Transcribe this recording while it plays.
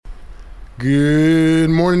Good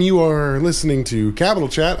morning. You are listening to Capital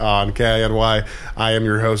Chat on KINY. I am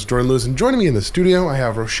your host, Jordan Lewis, and joining me in the studio, I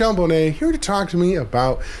have Rochelle Bonet here to talk to me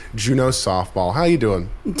about Juneau softball. How you doing?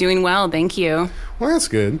 Doing well, thank you. Well, that's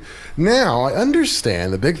good. Now, I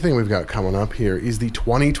understand the big thing we've got coming up here is the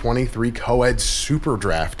 2023 Co-Ed Super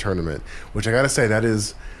Draft Tournament, which I got to say, that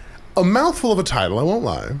is a mouthful of a title, I won't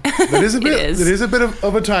lie. That is a bit, it is a bit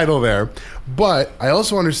of a title there. But I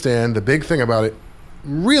also understand the big thing about it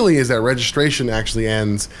really is that registration actually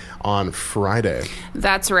ends on Friday.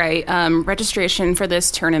 That's right. Registration for this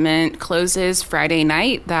tournament closes Friday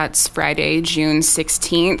night. That's Friday, June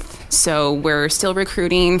 16th. So we're still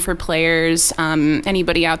recruiting for players.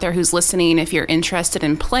 Anybody out there who's listening, if you're interested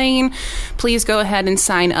in playing, please go ahead and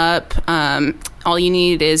sign up. All you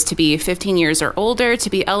need is to be 15 years or older to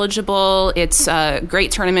be eligible. It's a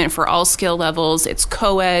great tournament for all skill levels. It's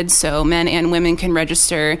co-ed, so men and women can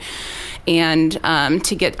register. And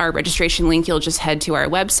to get our registration link, you'll just head to our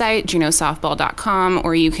website, juneausoftball.com,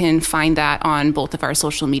 or you can find that on both of our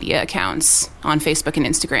social media accounts on Facebook and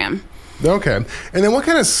Instagram. Okay. And then what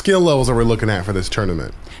kind of skill levels are we looking at for this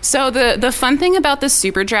tournament? So the fun thing about the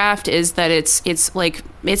Super Draft is that it's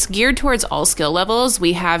geared towards all skill levels.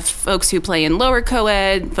 We have folks who play in lower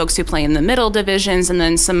co-ed, folks who play in the middle divisions, and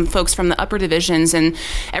then some folks from the upper divisions, and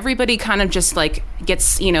everybody kind of just like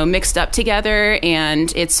gets, mixed up together.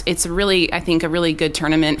 And it's really, I think, a really good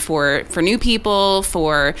tournament for new people,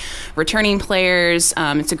 for returning players.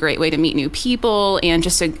 It's a great way to meet new people and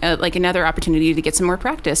just like another opportunity to get some more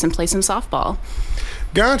practice and play some softball.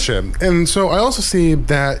 Gotcha. And so I also see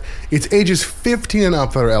that it's ages 15 and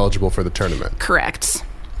up that are eligible for the tournament. Correct.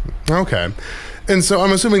 Okay. And so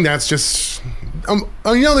I'm assuming that's just...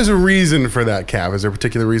 there's a reason for that cap. Is there a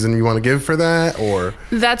particular reason you want to give for that, or?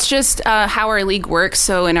 That's just how our league works.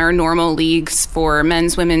 So in our normal leagues for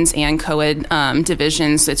men's, women's, and co-ed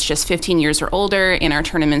divisions, it's just 15 years or older. In our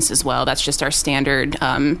tournaments as well, that's just our standard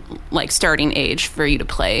starting age for you to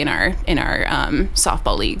play in our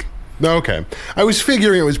softball league. Okay. I was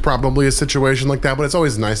figuring it was probably a situation like that, but it's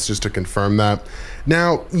always nice just to confirm that.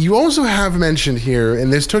 Now, you also have mentioned here,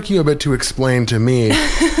 and this took you a bit to explain to me,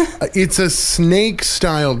 it's a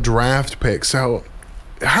snake-style draft pick. So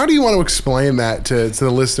how do you want to explain that to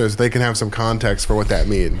the listeners so they can have some context for what that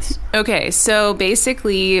means? Okay, so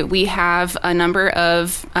basically we have a number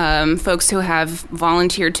of folks who have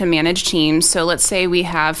volunteered to manage teams. So let's say we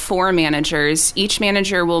have 4 managers. Each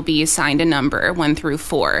manager will be assigned a number, 1 through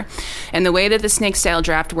 4. And the way that the snake-style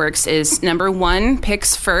draft works is number 1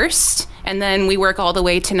 picks first, and then we work all the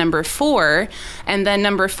way to number 4, and then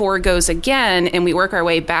number 4 goes again, and we work our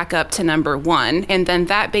way back up to number 1. And then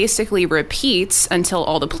that basically repeats until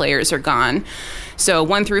all the players are gone. So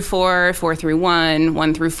 1 through 4, 4 through 1,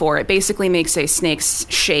 1 through 4. It basically makes a snake's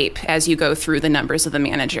shape as you go through the numbers of the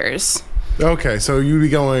managers. Okay, so you'd be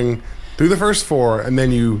going through the first 4, and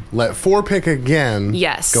then you let 4 pick again.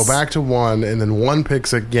 Yes. Go back to 1, and then 1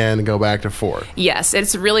 picks again and go back to 4. Yes,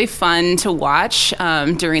 it's really fun to watch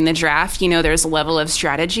during the draft. There's a level of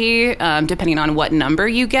strategy depending on what number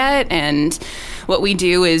you get, and what we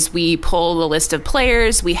do is we pull the list of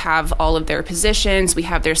players, we have all of their positions, we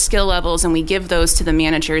have their skill levels, and we give those to the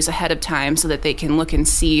managers ahead of time so that they can look and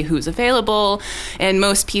see who's available. And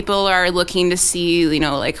most people are looking to see,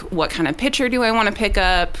 what kind of pitcher do I want to pick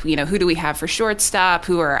up? Who do we have for shortstop?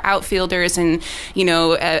 Who are outfielders? And,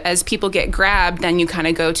 as people get grabbed, then you kind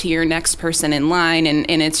of go to your next person in line,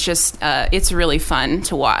 and it's just, it's really fun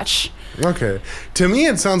to watch. Okay. To me,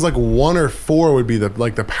 it sounds like 1 or 4 would be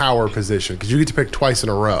the power position, because you get to pick twice in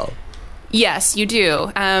a row. Yes, you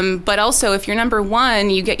do. But also, if you're number 1,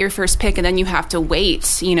 you get your first pick, and then you have to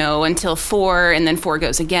wait, until 4, and then 4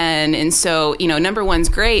 goes again. And so, number 1's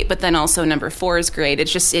great, but then also number 4 is great. It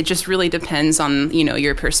just really depends on,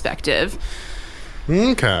 your perspective.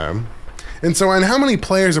 Okay. And so, how many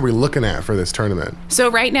players are we looking at for this tournament? So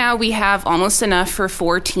right now we have almost enough for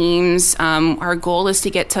 4 teams. Our goal is to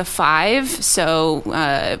get to 5.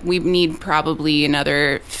 So we need probably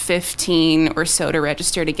another 15 or so to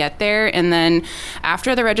register to get there. And then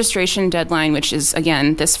after the registration deadline, which is,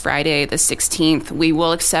 again, this Friday, the 16th, we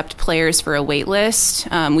will accept players for a wait list.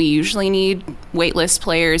 We usually need wait list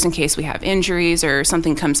players in case we have injuries or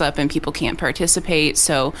something comes up and people can't participate.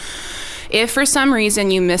 So if for some reason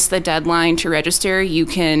you miss the deadline to register, you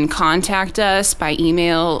can contact us by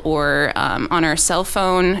email or on our cell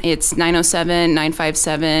phone. It's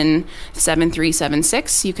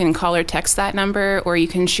 907-957-7376. You can call or text that number, or you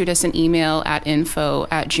can shoot us an email at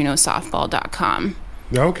info@juneausoftball.com.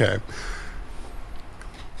 Okay.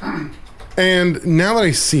 And now that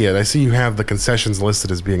I see it, I see you have the concessions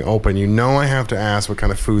listed as being open. You know I have to ask what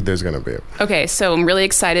kind of food there's going to be. Okay, so I'm really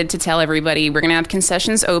excited to tell everybody we're going to have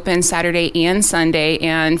concessions open Saturday and Sunday.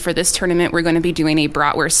 And for this tournament, we're going to be doing a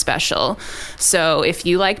bratwurst special. So if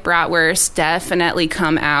you like bratwurst, definitely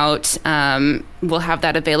come out. We'll have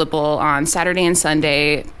that available on Saturday and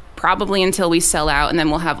Sunday, probably until we sell out, and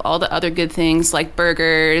then we'll have all the other good things like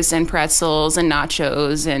burgers and pretzels and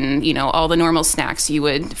nachos and, you know, all the normal snacks you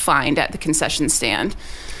would find at the concession stand.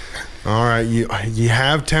 All right, you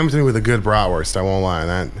have tempted me with a good bratwurst, I won't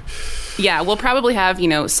lie. Yeah, we'll probably have, you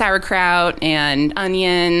know, sauerkraut and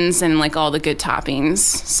onions and like all the good toppings,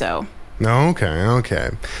 so...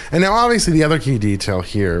 Okay. And now, obviously, the other key detail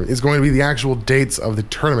here is going to be the actual dates of the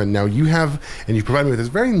tournament. Now, you have, and you provided me with this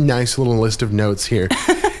very nice little list of notes here,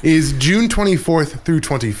 is June 24th through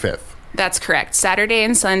 25th. That's correct. Saturday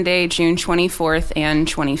and Sunday, June 24th and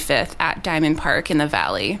 25th at Diamond Park in the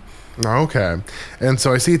Valley. Okay. And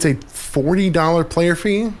so I see it's a $40 player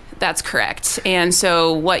fee? That's correct. And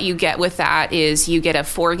so what you get with that is you get a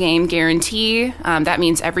 4-game guarantee. That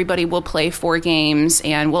means everybody will play 4 games,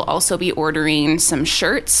 and we'll also be ordering some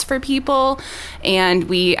shirts for people. And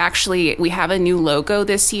we have a new logo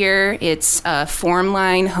this year. It's a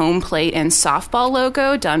Formline home plate and softball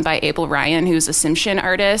logo done by Abel Ryan, who's a Simpson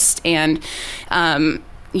artist. And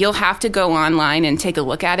you'll have to go online and take a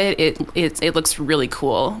look at it. It looks really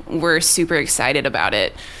cool. We're super excited about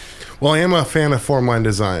it. Well, I am a fan of Formline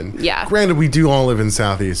design. Yeah. Granted, we do all live in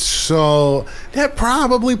Southeast, so that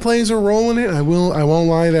probably plays a role in it. I won't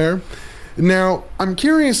lie there. Now, I'm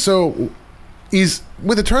curious, so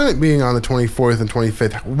with the tournament being on the 24th and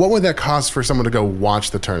 25th, what would that cost for someone to go watch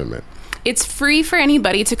the tournament? It's free for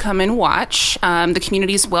anybody to come and watch. The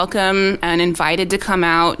community's welcome and invited to come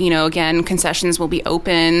out. You know, again, concessions will be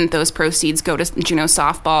open. Those proceeds go to Juneau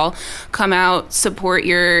softball. Come out, support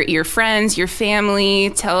your friends, your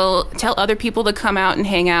family. Tell other people to come out and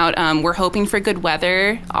hang out. We're hoping for good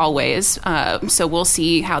weather always, so we'll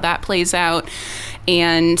see how that plays out.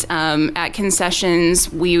 And at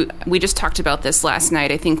concessions, we just talked about this last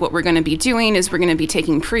night. I think what we're going to be doing is we're going to be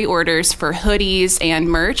taking pre-orders for hoodies and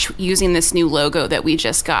merch using this new logo that we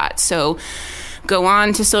just got. So go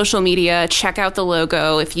on to social media, check out the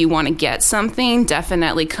logo. If you want to get something,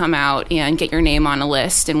 definitely come out and get your name on a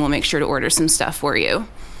list, and we'll make sure to order some stuff for you.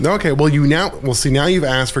 Okay, well, now you've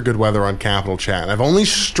asked for good weather on Capital Chat. I've only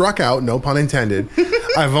struck out, no pun intended,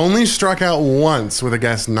 I've only struck out once with a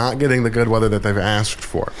guest not getting the good weather that they've asked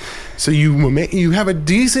for. So you have a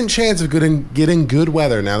decent chance of getting good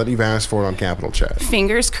weather now that you've asked for it on Capital Chat.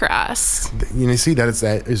 Fingers crossed. You see,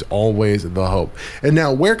 that is always the hope. And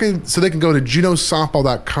now, so they can go to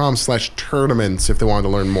juneausoftball.com/tournaments if they wanted to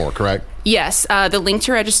learn more, correct? Yes, the link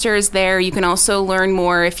to register is there. You can also learn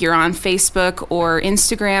more if you're on Facebook or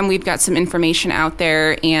Instagram. We've got some information out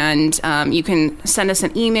there, and you can send us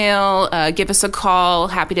an email, give us a call.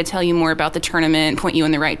 Happy to tell you more about the tournament, point you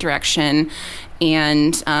in the right direction.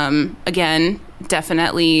 And again,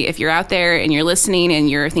 definitely, if you're out there and you're listening and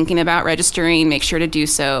you're thinking about registering, make sure to do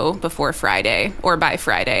so before Friday, or by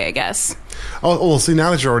Friday, I guess. Oh, well, see,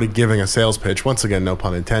 now that you're already giving a sales pitch, once again, no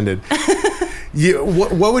pun intended.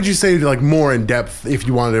 What would you say, like, more in depth, if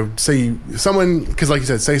you wanted to say someone, because like you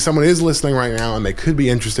said, say someone is listening right now and they could be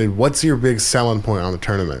interested. What's your big selling point on the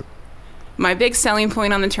tournament? My big selling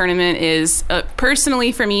point on the tournament is,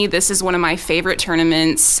 personally for me, this is one of my favorite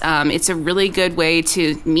tournaments. It's a really good way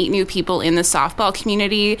to meet new people in the softball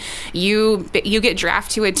community. You get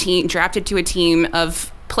drafted to a team of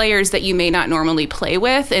players that you may not normally play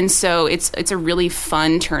with, and so it's a really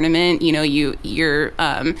fun tournament. You know, you're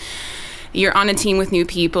on a team with new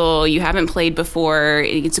people you haven't played before.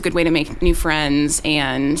 It's a good way to make new friends,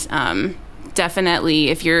 and definitely,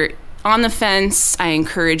 if you're on the fence, I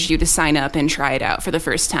encourage you to sign up and try it out for the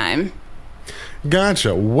first time.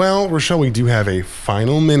 Gotcha. Well, Rochelle, we do have a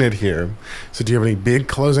final minute here. So do you have any big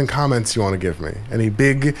closing comments you want to give me? Any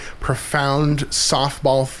big, profound,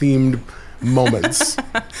 softball-themed moments?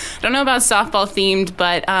 I don't know about softball-themed,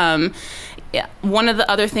 but one of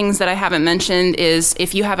the other things that I haven't mentioned is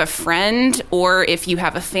if you have a friend or if you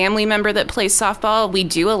have a family member that plays softball, we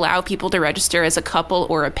do allow people to register as a couple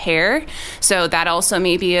or a pair. So that also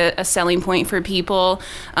may be a selling point for people.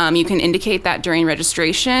 You can indicate that during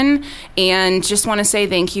registration. And just want to say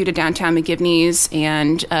thank you to Downtown McGivney's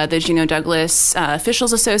and the Juneau Douglas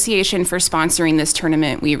Officials Association for sponsoring this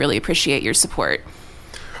tournament. We really appreciate your support.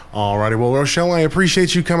 Alrighty, well, Rochelle, I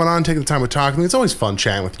appreciate you coming on, taking the time to talk to me. It's always fun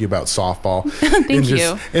chatting with you about softball. Thank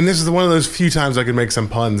you. And this is one of those few times I could make some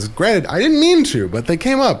puns. Granted, I didn't mean to, but they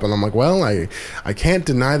came up, and I'm like, well, I can't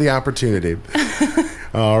deny the opportunity.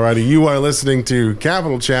 Alrighty, you are listening to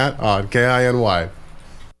Capital Chat on KINY.